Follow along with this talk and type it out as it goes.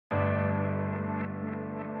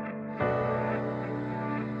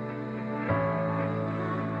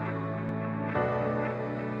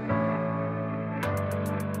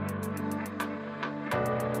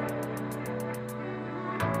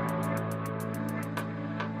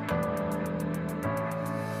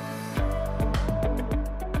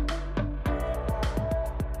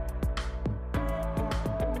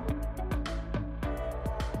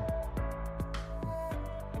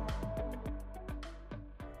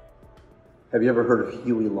Have you ever heard of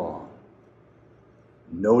Huey Long?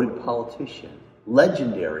 Noted politician,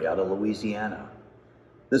 legendary out of Louisiana.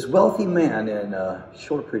 This wealthy man in a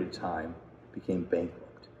short period of time became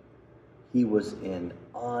bankrupt. He was in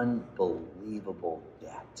unbelievable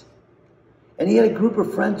debt. And he had a group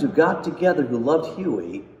of friends who got together who loved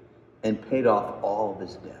Huey and paid off all of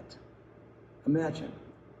his debt. Imagine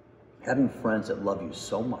having friends that love you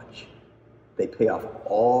so much, they pay off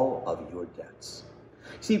all of your debts.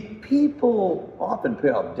 See, people often pay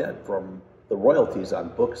off debt from the royalties on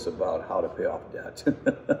books about how to pay off debt.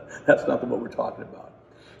 That's not what we're talking about.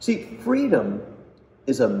 See, freedom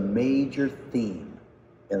is a major theme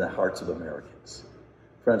in the hearts of Americans.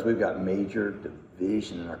 Friends, we've got major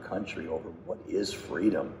division in our country over what is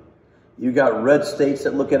freedom. You've got red states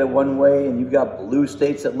that look at it one way, and you've got blue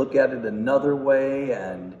states that look at it another way,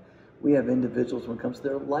 and we have individuals when it comes to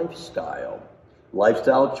their lifestyle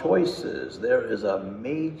choices. There is a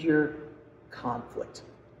major conflict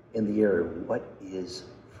in the area of what is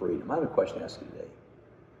freedom. I have a question to ask you today.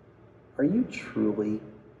 Are you truly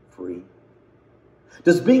free?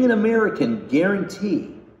 Does being an American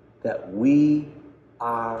guarantee that we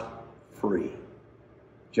are free?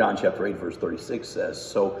 John chapter 8 verse 36 says,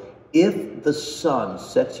 "So if the Son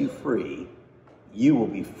sets you free, you will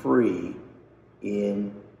be free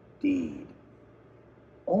indeed."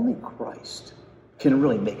 Only Christ can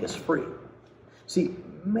really make us free. See,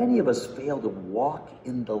 many of us fail to walk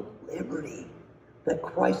in the liberty that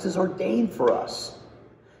Christ has ordained for us.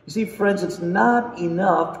 You see, friends, it's not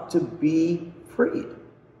enough to be freed.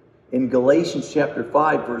 In Galatians chapter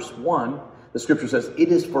 5, verse 1, the scripture says,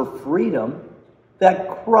 "It is for freedom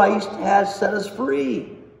that Christ has set us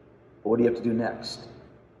free." But what do you have to do next?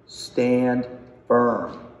 Stand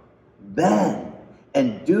firm. Then,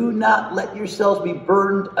 and do not let yourselves be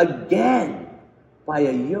burdened again by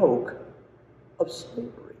a yoke of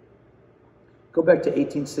slavery. Go back to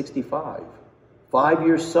 1865, 5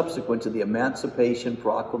 years subsequent to the Emancipation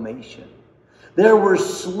Proclamation. There were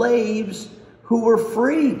slaves who were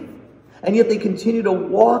free, and yet they continued to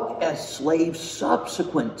walk as slaves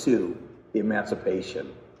subsequent to the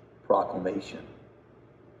Emancipation Proclamation.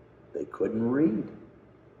 They couldn't read.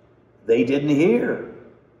 They didn't hear.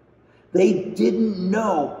 They didn't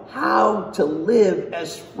know how to live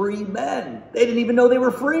as free men. They didn't even know they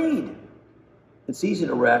were freed. It's easy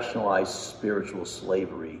to rationalize spiritual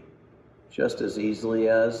slavery just as easily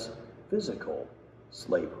as physical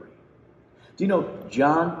slavery. Do you know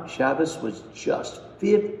John Chavis was just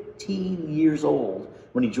 15 years old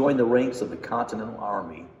when he joined the ranks of the Continental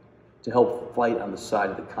Army to help fight on the side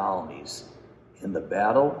of the colonies in the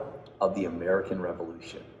Battle of the American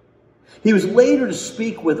Revolution? He was later to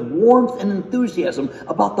speak with warmth and enthusiasm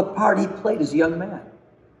about the part he played as a young man.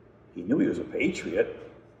 He knew he was a patriot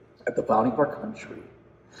at the founding of our country.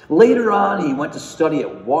 Later on, he went to study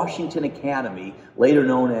at Washington Academy, later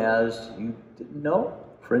known as, you didn't know,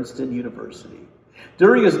 Princeton University.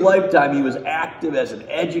 During his lifetime, he was active as an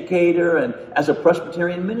educator and as a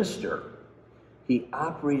Presbyterian minister. He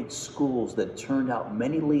operated schools that turned out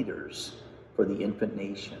many leaders for the infant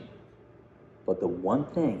nation. But the one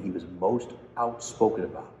thing he was most outspoken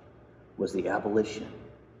about was the abolition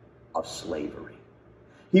of slavery.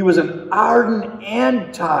 He was an ardent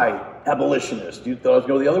anti-abolitionist. You thought I was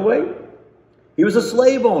going to go the other way? He was a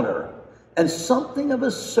slave owner and something of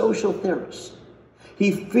a social theorist.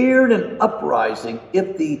 He feared an uprising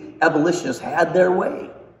if the abolitionists had their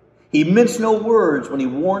way. He minced no words when he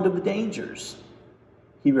warned of the dangers.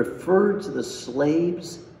 He referred to the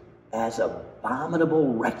slaves as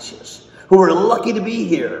abominable wretches who were lucky to be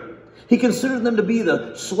here. He considered them to be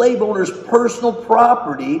the slave owner's personal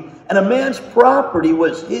property, and a man's property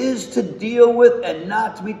was his to deal with and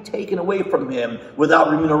not to be taken away from him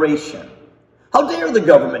without remuneration. How dare the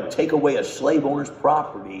government take away a slave owner's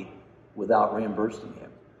property without reimbursing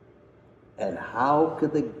him? And how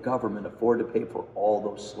could the government afford to pay for all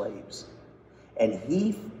those slaves? And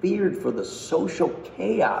he feared for the social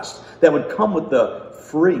chaos that would come with the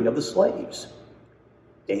freeing of the slaves.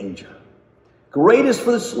 Danger. Greatest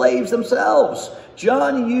for the slaves themselves.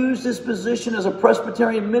 John used his position as a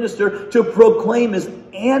Presbyterian minister to proclaim his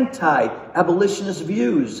anti-abolitionist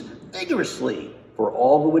views vigorously for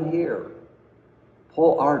all who would hear.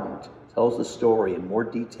 Paul Ardent tells the story in more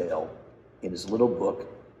detail in his little book,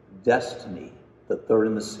 Destiny, the third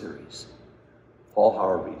in the series. Paul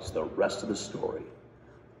Harvey's The Rest of the Story.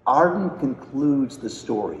 Ardent concludes the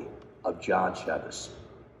story of John Chavis.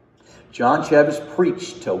 John Chavis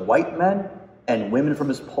preached to white men and women from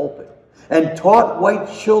his pulpit and taught white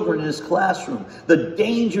children in his classroom the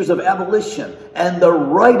dangers of abolition and the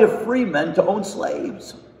right of free men to own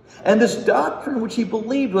slaves. And this doctrine, which he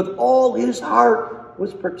believed with all his heart,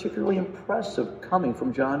 was particularly impressive coming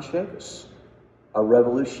from John Chavis, a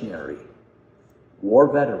revolutionary,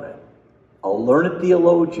 war veteran, a learned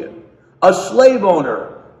theologian, a slave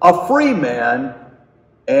owner, a free man,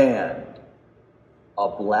 and a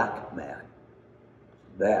black man.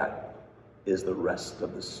 That is the rest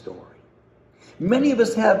of the story. Many of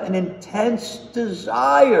us have an intense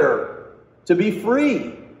desire to be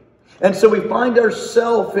free. And so we find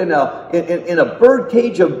ourselves in a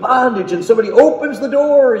birdcage of bondage, and somebody opens the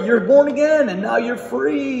door, you're born again, and now you're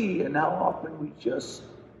free. And how often we just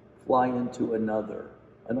fly into an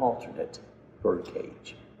alternate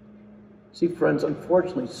birdcage. See, friends,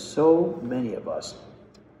 unfortunately, so many of us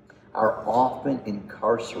are often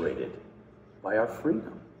incarcerated by our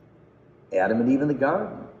freedom. Adam and Eve in the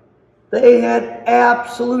garden, they had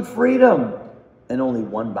absolute freedom and only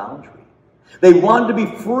one boundary. They wanted to be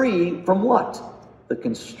free from what? The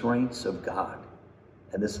constraints of God.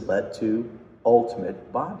 And this led to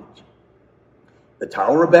ultimate bondage. The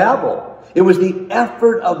Tower of Babel, it was the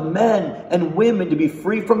effort of men and women to be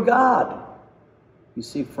free from God. You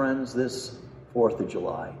see, friends, this 4th of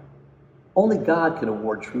July, only God can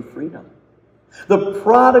award true freedom. The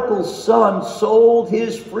prodigal son sold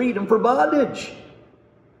his freedom for bondage.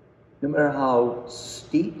 No matter how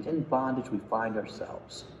steeped in bondage we find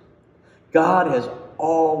ourselves, God has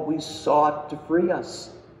always sought to free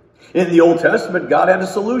us. In the Old Testament, God had a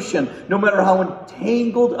solution, no matter how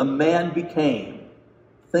entangled a man became.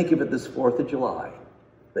 Think of it this 4th of July,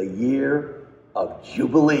 the year of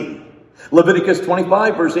Jubilee. Leviticus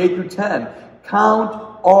 25, verse 8 through 10. Count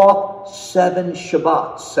off 7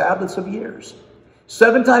 Shabbats, Sabbaths of years.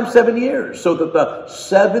 7 times 7 years, so that the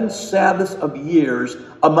 7 Sabbaths of years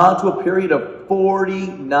amount to a period of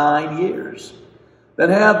 49 years. Then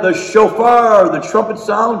have the shofar, the trumpet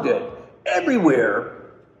sounded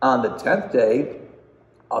everywhere on the 10th day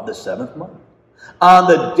of the 7th month. On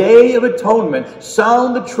the Day of Atonement,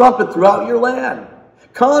 sound the trumpet throughout your land.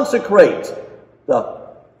 Consecrate the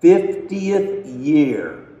 50th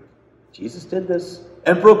year. Jesus did this.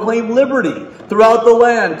 And proclaim liberty throughout the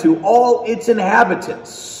land to all its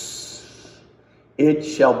inhabitants. It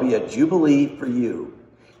shall be a jubilee for you.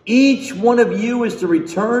 Each one of you is to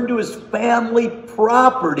return to his family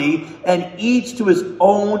property and each to his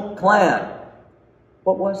own clan.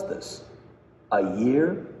 What was this? A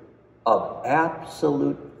year of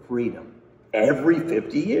absolute freedom. Every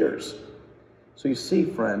 50 years. So you see,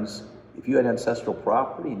 friends, if you had ancestral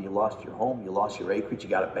property and you lost your home, you lost your acreage, you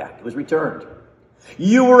got it back. It was returned.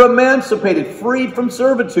 You were emancipated, freed from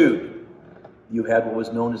servitude. You had what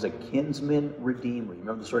was known as a kinsman redeemer. You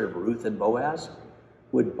remember the story of Ruth and Boaz?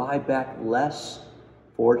 Would buy back less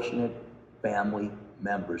fortunate family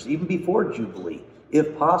members, even before Jubilee,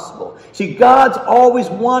 if possible. See, God's always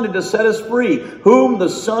wanted to set us free. Whom the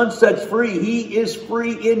Son sets free, he is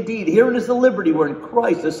free indeed. Herein is the liberty wherein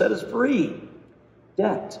Christ has set us free.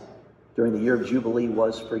 Debt during the year of Jubilee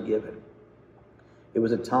was forgiven. It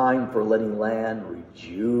was a time for letting land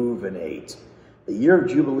rejuvenate. The year of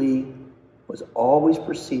Jubilee was always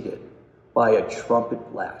preceded by a trumpet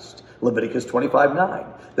blast. Leviticus 25:9.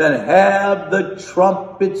 Then have the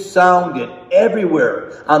trumpet sounded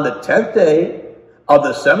everywhere on the 10th day of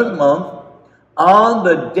the 7th month. On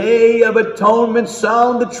the Day of Atonement,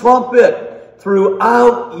 sound the trumpet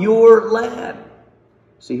throughout your land.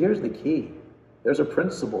 See, here's the key. There's a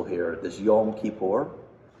principle here at this Yom Kippur.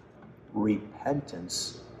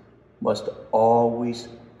 Repentance must always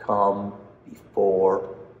come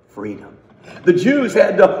before freedom. The Jews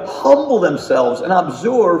had to humble themselves and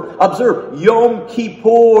observe Yom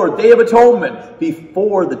Kippur, Day of Atonement,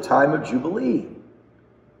 before the time of Jubilee.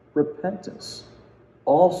 Repentance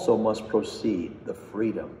also must precede the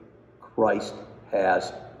freedom Christ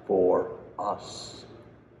has for us.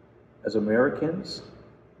 As Americans,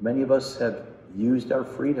 many of us have used our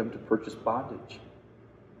freedom to purchase bondage.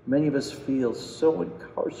 Many of us feel so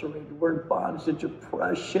incarcerated. We're in bondage to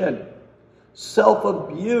depression,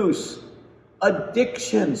 self-abuse,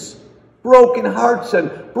 addictions, broken hearts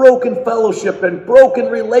and broken fellowship and broken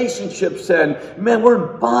relationships. And man,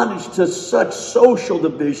 we're in bondage to such social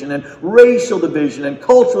division and racial division and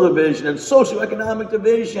cultural division and socioeconomic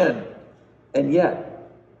division. And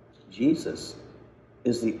yet, Jesus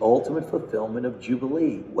is the ultimate fulfillment of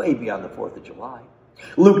Jubilee, way beyond the 4th of July.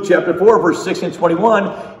 Luke chapter 4, verse 6 and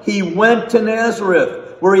 21, he went to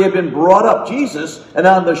Nazareth, where he had been brought up, Jesus, and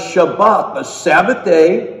on the Shabbat, the Sabbath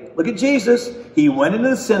day, look at Jesus, he went into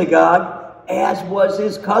the synagogue, as was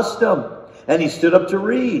his custom, and he stood up to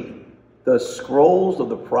read. The scrolls of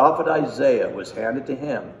the prophet Isaiah was handed to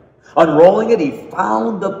him. Unrolling it, he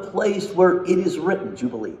found the place where it is written,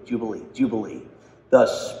 Jubilee, Jubilee, Jubilee. The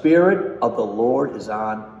Spirit of the Lord is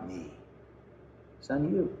on me. It's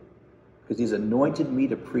on you. Because he's anointed me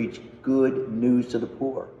to preach good news to the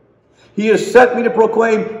poor. He has sent me to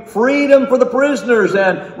proclaim freedom for the prisoners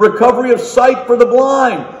and recovery of sight for the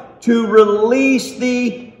blind, to release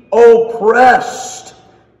the oppressed,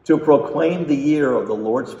 to proclaim the year of the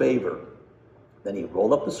Lord's favor. Then he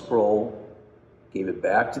rolled up the scroll, gave it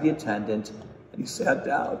back to the attendant, and he sat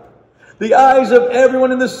down. The eyes of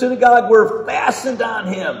everyone in the synagogue were fastened on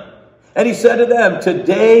him. And he said to them,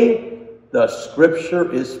 "Today the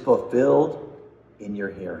scripture is fulfilled in your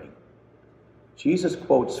hearing." Jesus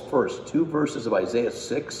quotes first 2 verses of Isaiah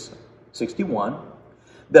 6:61.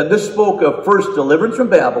 Then this spoke of first deliverance from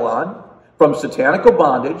Babylon, from satanical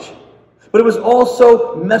bondage, but it was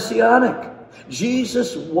also messianic.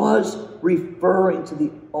 Jesus was referring to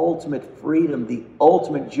the ultimate freedom, the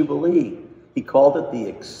ultimate jubilee. He called it the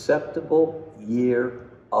acceptable year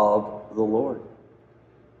of the Lord.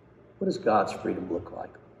 What does God's freedom look like?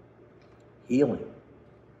 Healing,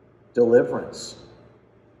 deliverance,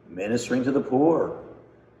 ministering to the poor,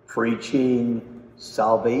 preaching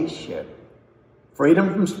salvation,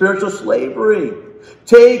 freedom from spiritual slavery.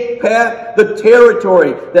 Take back the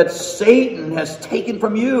territory that Satan has taken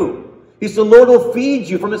from you. He's the Lord will feed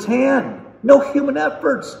you from his hand. No human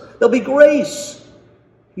efforts. There'll be grace.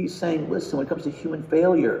 He's saying, listen, when it comes to human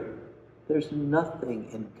failure, there's nothing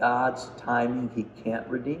in God's timing he can't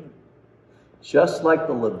redeem. Just like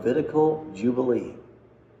the Levitical Jubilee,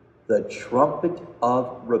 the trumpet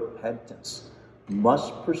of repentance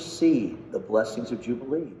must precede the blessings of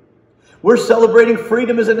Jubilee. We're celebrating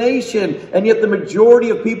freedom as a nation, and yet the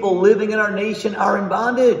majority of people living in our nation are in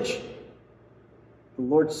bondage. The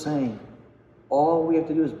Lord's saying, all we have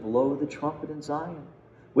to do is blow the trumpet in Zion.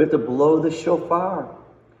 We have to blow the shofar.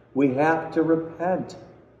 We have to repent.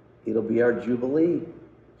 It'll be our Jubilee.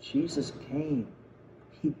 Jesus came.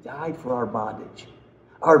 He died for our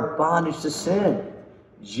bondage to sin.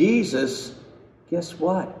 Jesus, guess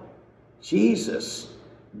what? Jesus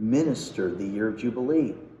ministered the year of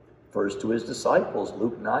Jubilee. First to his disciples,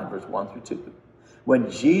 Luke 9, verse 1 through 2. When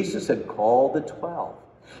Jesus had called the 12,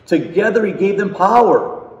 together he gave them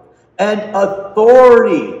power and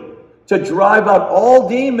authority to drive out all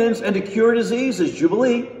demons and to cure diseases,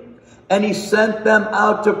 Jubilee. And he sent them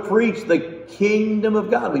out to preach the kingdom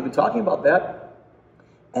of God. We've been talking about that.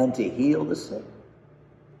 And to heal the sick.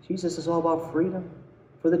 Jesus is all about freedom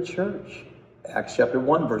for the church. Acts chapter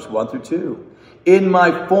 1, verse 1 through 2. In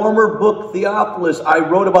my former book, Theophilus, I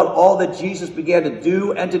wrote about all that Jesus began to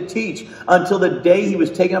do and to teach until the day he was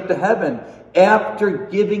taken up to heaven, after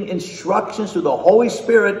giving instructions through the Holy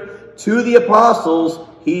Spirit to the apostles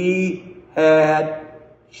he had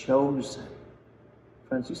chosen.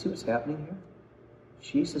 Friends, you see what's happening here?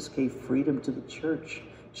 Jesus gave freedom to the church.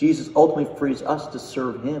 Jesus ultimately frees us to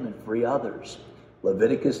serve him and free others.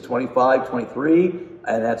 Leviticus 25:23,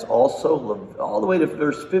 and that's also all the way to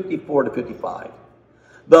verse 54 to 55.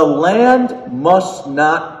 The land must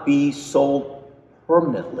not be sold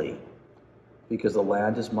permanently, because the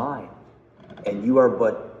land is mine, and you are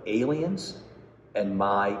but aliens and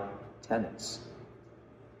my tenants.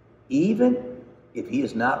 Even if he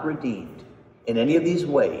is not redeemed in any of these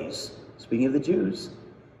ways, speaking of the Jews,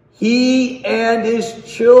 he and his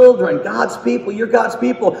children, God's people, you're God's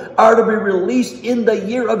people, are to be released in the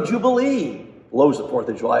year of Jubilee. Blows the 4th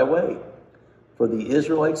of July away. For the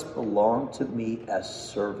Israelites belong to me as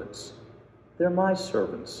servants. They're my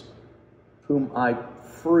servants, whom I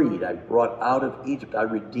freed, I brought out of Egypt, I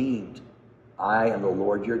redeemed. I am the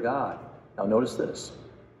Lord your God. Now notice this.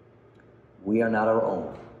 We are not our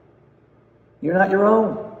own. You're not your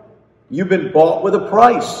own. You've been bought with a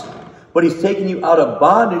price. But he's taken you out of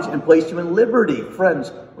bondage and placed you in liberty.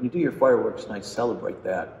 Friends, when you do your fireworks tonight, celebrate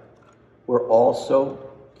that. We're also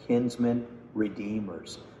kinsmen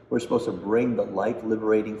redeemers. We're supposed to bring the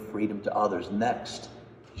life-liberating freedom to others. Next,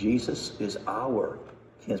 Jesus is our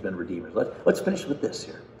kinsman redeemers. Let's finish with this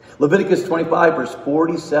here. Leviticus 25, verse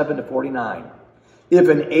 47 to 49. If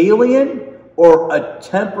an alien or a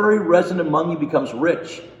temporary resident among you becomes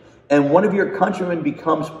rich, and one of your countrymen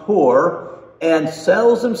becomes poor, and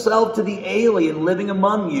sells himself to the alien living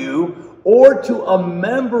among you, or to a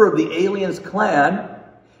member of the alien's clan,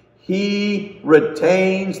 he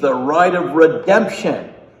retains the right of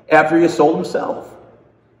redemption after he has sold himself.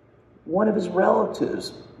 One of his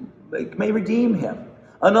relatives may redeem him.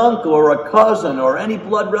 An uncle or a cousin or any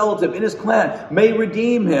blood relative in his clan may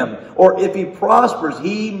redeem him. Or if he prospers,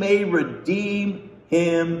 he may redeem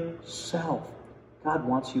himself. God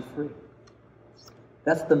wants you free.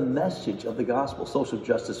 That's the message of the gospel. Social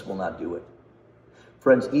justice will not do it.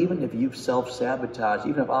 Friends, even if you've self-sabotaged,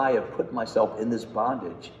 even if I have put myself in this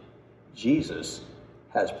bondage, Jesus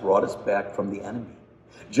has brought us back from the enemy.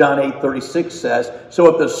 John 8:36 says, so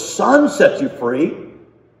if the Son sets you free,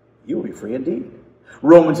 you will be free indeed.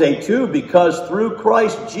 Romans 8:2, because through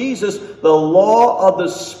Christ Jesus, the law of the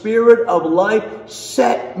Spirit of life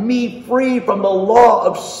set me free from the law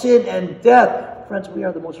of sin and death. Friends, we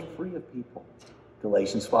are the most free of people.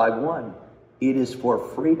 Galatians 5:1, it is for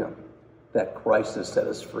freedom that Christ has set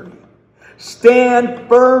us free. Stand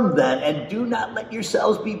firm then, and do not let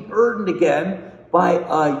yourselves be burdened again by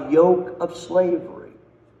a yoke of slavery.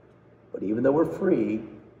 But even though we're free,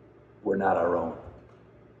 we're not our own.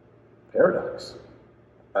 Paradox.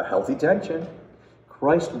 A healthy tension.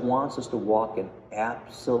 Christ wants us to walk in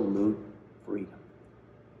absolute freedom.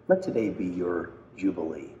 Let today be your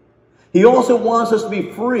jubilee. He also wants us to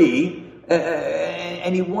be free,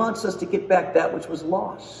 and he wants us to get back that which was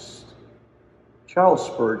lost. Charles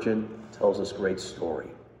Spurgeon tells this great story.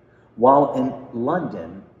 While in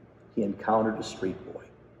London, he encountered a street boy.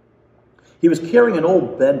 He was carrying an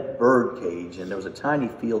old bent bird cage, and there was a tiny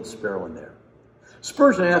field sparrow in there.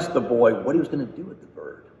 Spurgeon asked the boy what he was going to do with the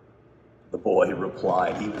bird. The boy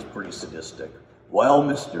replied, he was pretty sadistic. Well,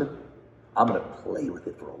 mister, I'm going to play with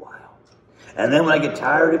it for a while. And then when I get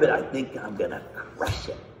tired of it, I think I'm going to crush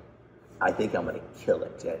it. I think I'm going to kill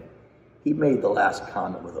it. And he made the last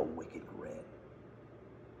comment with a wicked grin.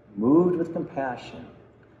 Moved with compassion,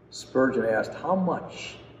 Spurgeon asked how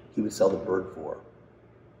much he would sell the bird for.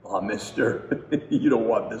 Oh, mister, you don't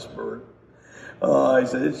want this bird. He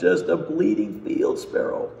said, it's just a bleeding field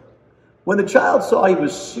sparrow. When the child saw he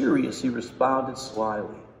was serious, he responded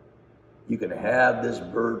slyly, you can have this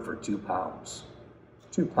bird for £2.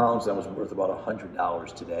 £2, that was worth about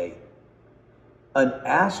 $100 today. An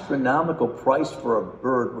astronomical price for a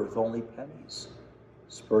bird worth only pennies.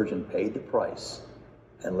 Spurgeon paid the price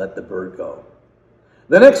and let the bird go.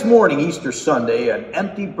 The next morning, Easter Sunday, an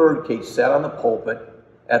empty birdcage sat on the pulpit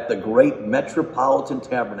at the great Metropolitan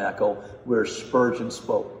Tabernacle where Spurgeon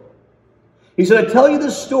spoke. He said, I tell you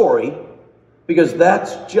this story because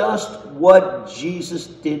that's just what Jesus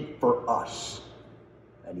did for us.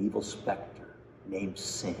 An evil specter named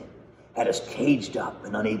sin had us caged up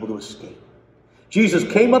and unable to escape. Jesus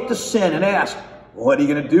came up to sin and asked, what are you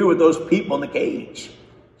going to do with those people in the cage?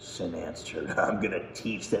 Sin answered, I'm going to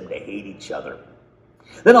teach them to hate each other.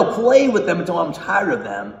 Then I'll play with them until I'm tired of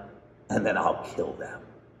them, and then I'll kill them.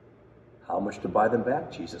 How much to buy them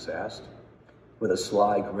back? Jesus asked. With a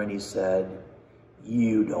sly grin, he said,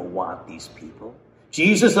 you don't want these people.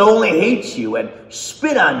 Jesus only hates you and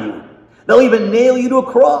spit on you. They'll even nail you to a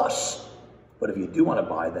cross. But if you do want to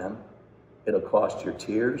buy them, it'll cost your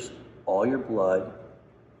tears, all your blood,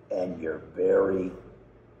 and your very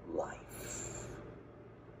life.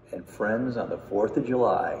 And friends, on the 4th of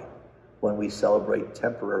July, when we celebrate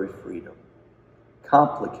temporary freedom,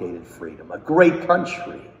 complicated freedom, a great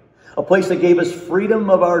country, a place that gave us freedom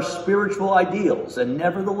of our spiritual ideals, and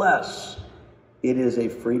nevertheless, it is a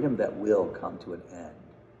freedom that will come to an end.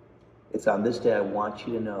 It's on this day I want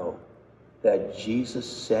you to know that Jesus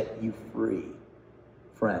set you free,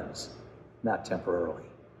 friends, not temporarily,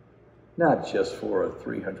 not just for a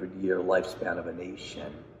 300-year lifespan of a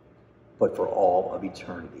nation, but for all of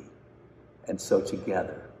eternity. And so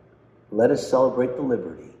together, let us celebrate the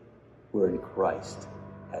liberty wherein Christ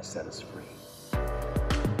has set us free.